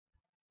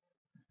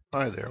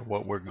Hi there.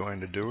 What we're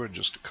going to do are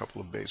just a couple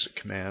of basic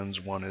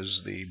commands. One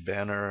is the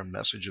banner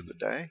message of the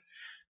day,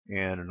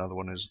 and another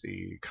one is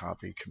the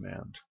copy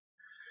command.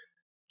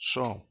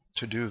 So,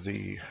 to do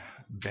the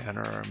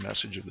banner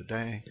message of the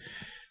day,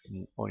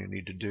 all you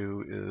need to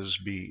do is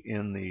be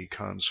in the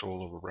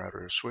console of a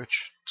router or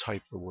switch,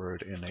 type the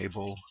word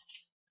enable,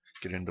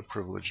 get into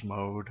privileged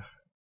mode,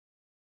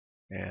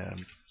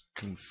 and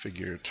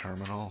configure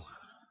terminal,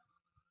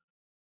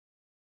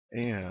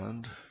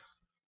 and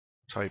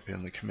type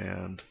in the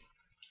command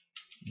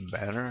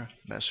banner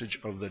message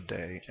of the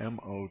day,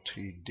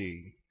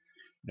 MOTD.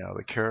 Now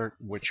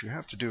what you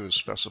have to do is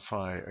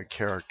specify a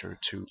character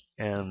to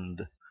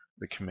end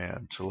the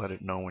command to let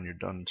it know when you're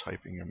done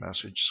typing your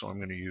message. So I'm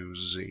going to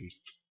use Z.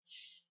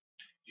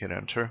 Hit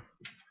enter.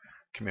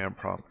 Command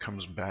prompt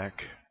comes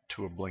back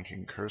to a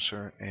blinking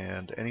cursor,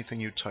 and anything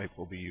you type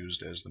will be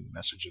used as the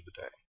message of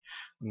the day.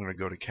 I'm going to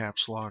go to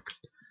caps lock,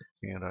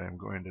 and I am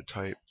going to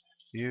type,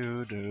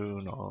 "You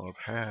do not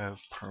have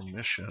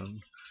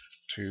permission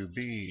to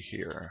be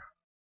here.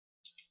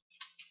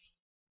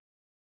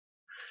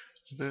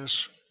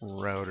 This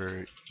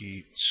router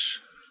eats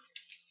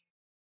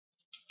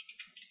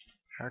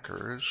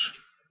hackers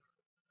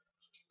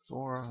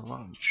for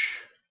lunch."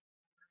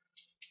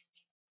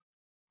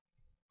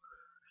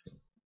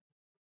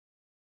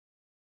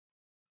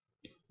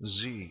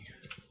 Z,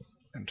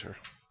 enter,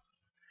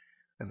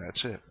 and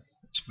that's it.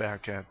 It's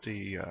back at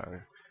the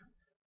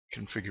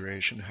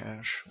configuration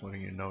hash,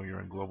 letting you know you're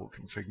in global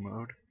config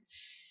mode.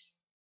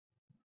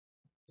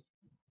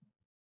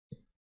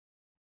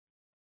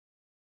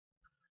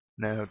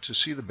 Now, to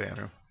see the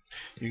banner,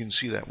 you can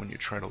see that when you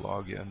try to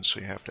log in,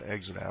 so you have to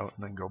exit out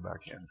and then go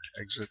back in.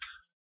 Exit,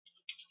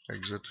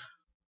 exit,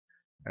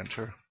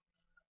 enter.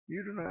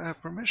 You do not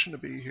have permission to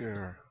be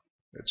here,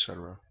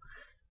 etc.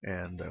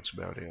 And that's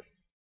about it.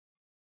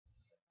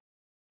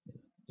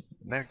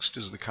 Next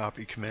is the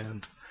copy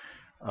command.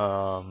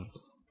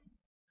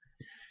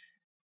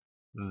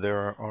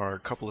 There are a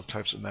couple of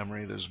types of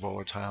memory. There's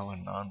volatile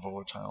and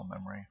non-volatile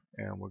memory,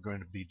 and we're going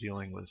to be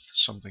dealing with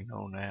something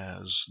known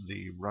as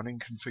the running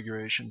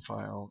configuration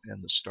file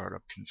and the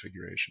startup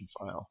configuration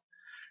file.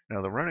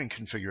 Now, the running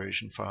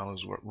configuration file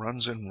is what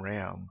runs in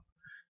RAM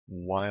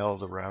while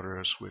the router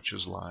or switch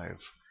is live,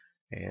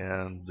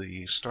 and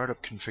the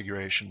startup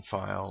configuration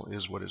file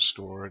is what is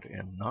stored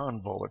in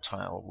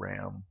non-volatile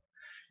RAM.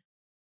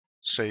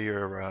 Say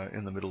you're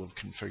in the middle of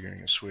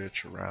configuring a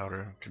switch, a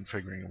router,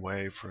 configuring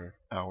away for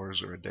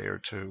hours or a day or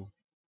two,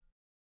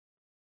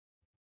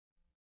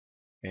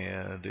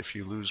 and if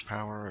you lose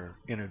power or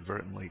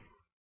inadvertently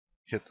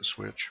hit the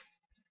switch,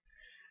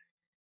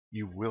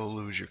 you will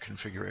lose your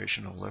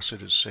configuration unless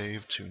it is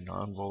saved to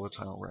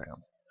non-volatile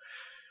RAM.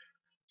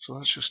 So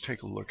let's just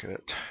take a look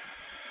at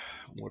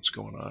what's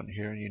going on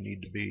here. You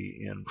need to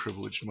be in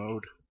privileged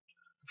mode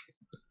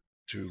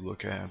to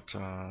look at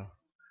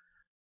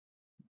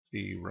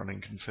the running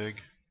config.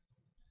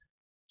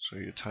 So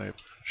you type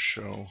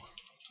show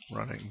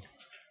running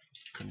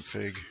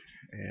config,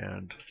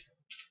 and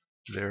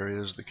there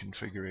is the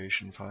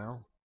configuration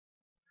file.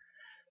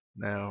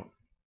 Now,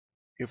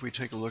 if we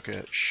take a look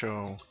at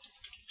show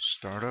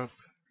startup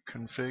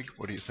config,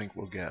 what do you think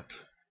we'll get?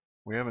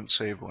 We haven't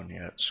saved one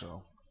yet,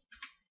 so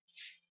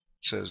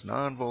it says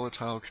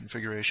non-volatile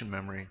configuration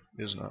memory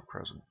is not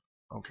present.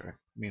 Okay,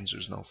 means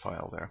there's no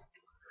file there.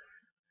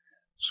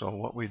 So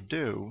what we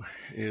do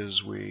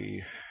is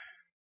we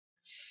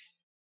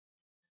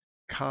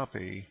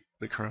copy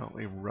the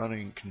currently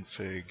running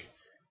config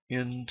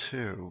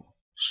into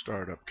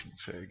startup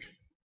config.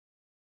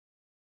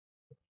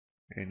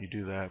 And you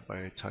do that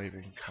by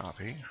typing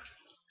copy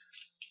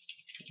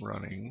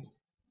running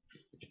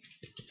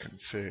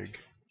config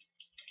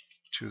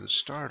to the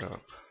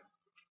startup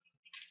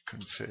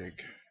config.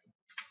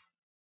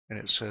 And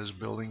it says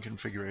building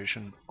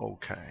configuration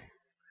OK.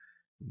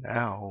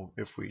 Now,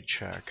 if we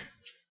check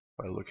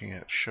by looking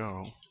at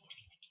show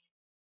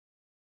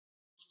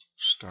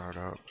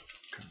startup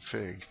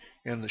config,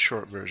 and the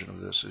short version of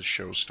this is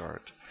show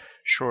start.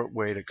 Short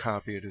way to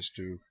copy it is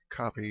to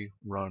copy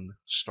run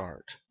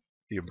start.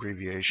 The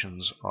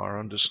abbreviations are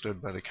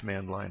understood by the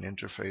command line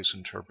interface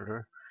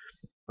interpreter,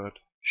 but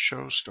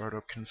show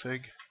startup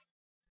config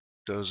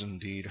does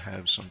indeed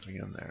have something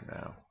in there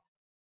now.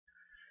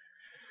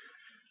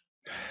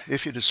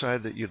 If you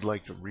decide that you'd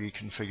like to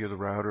reconfigure the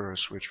router or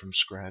switch from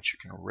scratch, you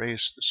can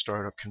erase the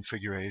startup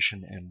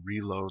configuration and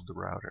reload the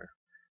router.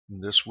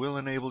 And this will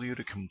enable you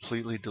to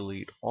completely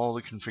delete all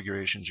the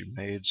configurations you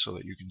made so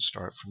that you can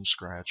start from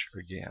scratch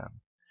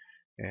again.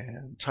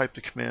 And type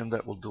the command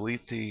that will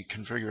delete the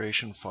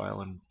configuration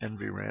file in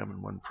NVRAM,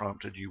 and when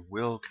prompted you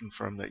will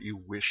confirm that you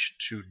wish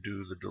to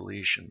do the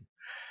deletion.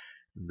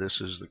 And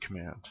this is the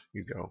command.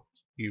 You go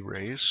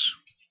erase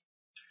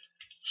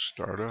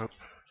startup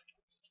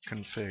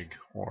config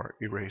or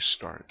erase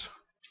start.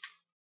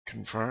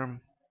 Confirm,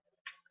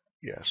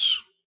 yes.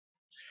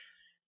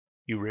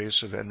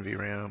 Erase of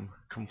NVRAM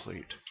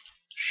complete.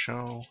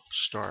 Show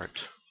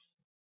start.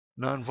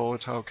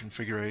 Non-volatile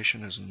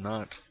configuration is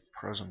not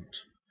present.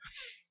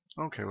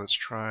 Okay, let's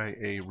try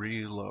a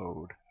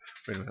reload.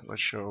 wait a minute,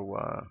 let's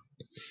show,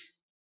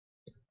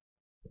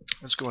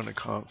 let's go into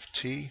conf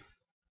t,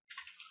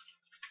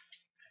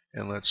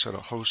 and let's set a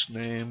host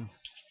name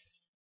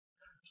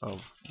of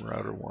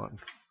router 1.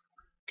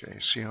 Okay,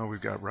 see how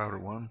we've got router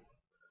 1?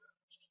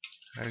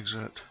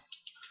 Exit,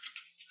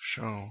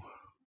 show,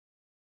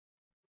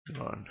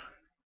 run.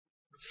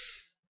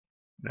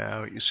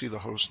 Now you see the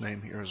host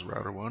name here is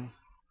router 1.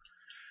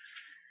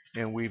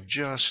 And we've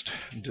just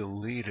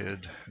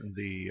deleted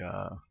the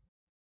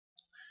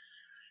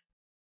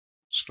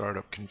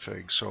startup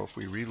config. So if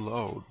we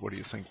reload, what do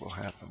you think will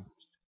happen?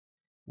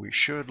 We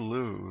should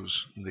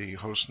lose the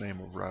host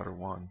name of router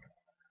 1.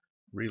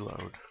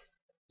 Reload.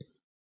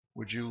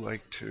 Would you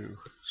like to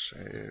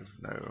save?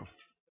 No.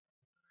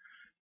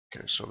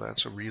 Okay, so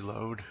that's a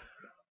reload.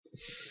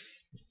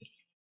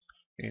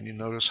 And you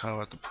notice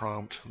how at the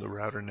prompt the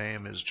router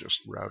name is just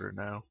router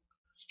now.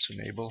 It's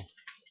enable.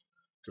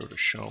 Go to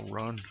show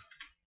run.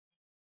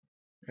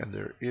 And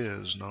there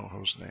is no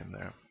host name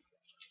there.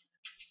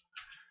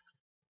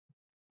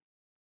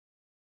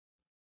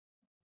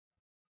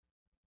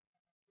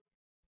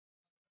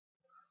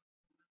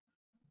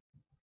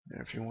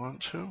 If you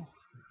want to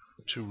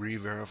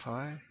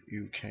re-verify,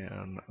 you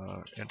can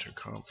enter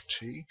conf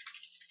t,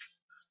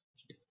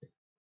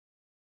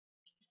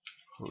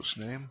 host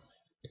name,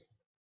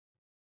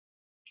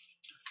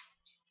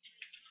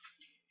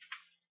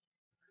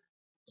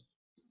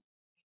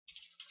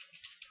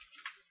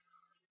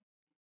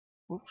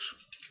 oops,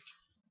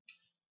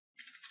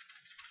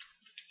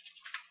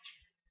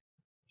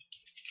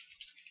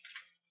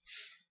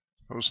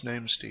 host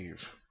name Steve.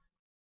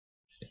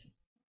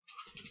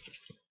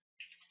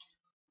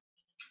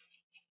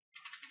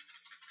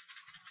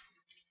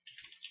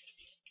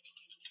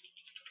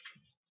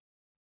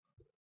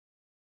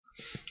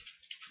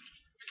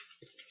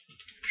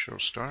 Show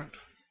start.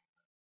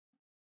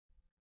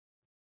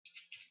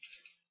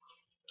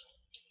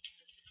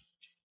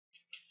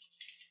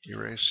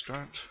 Erase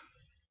start.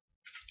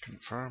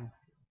 Confirm.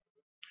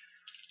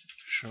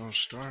 Show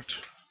start.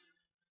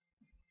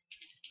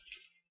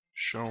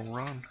 Show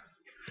run.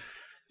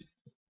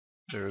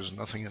 There is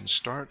nothing in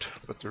start,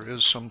 but there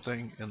is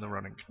something in the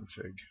running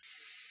config.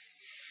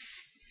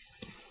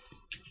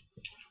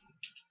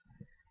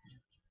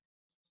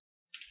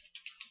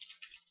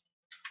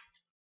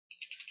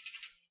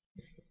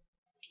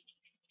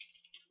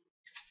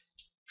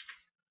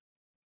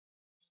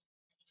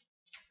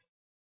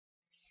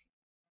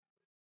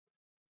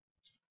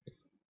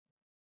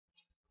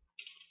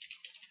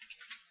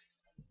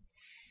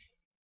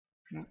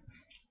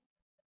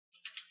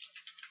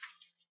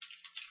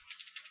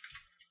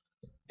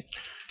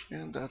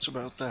 And that's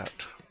about that.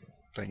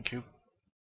 Thank you.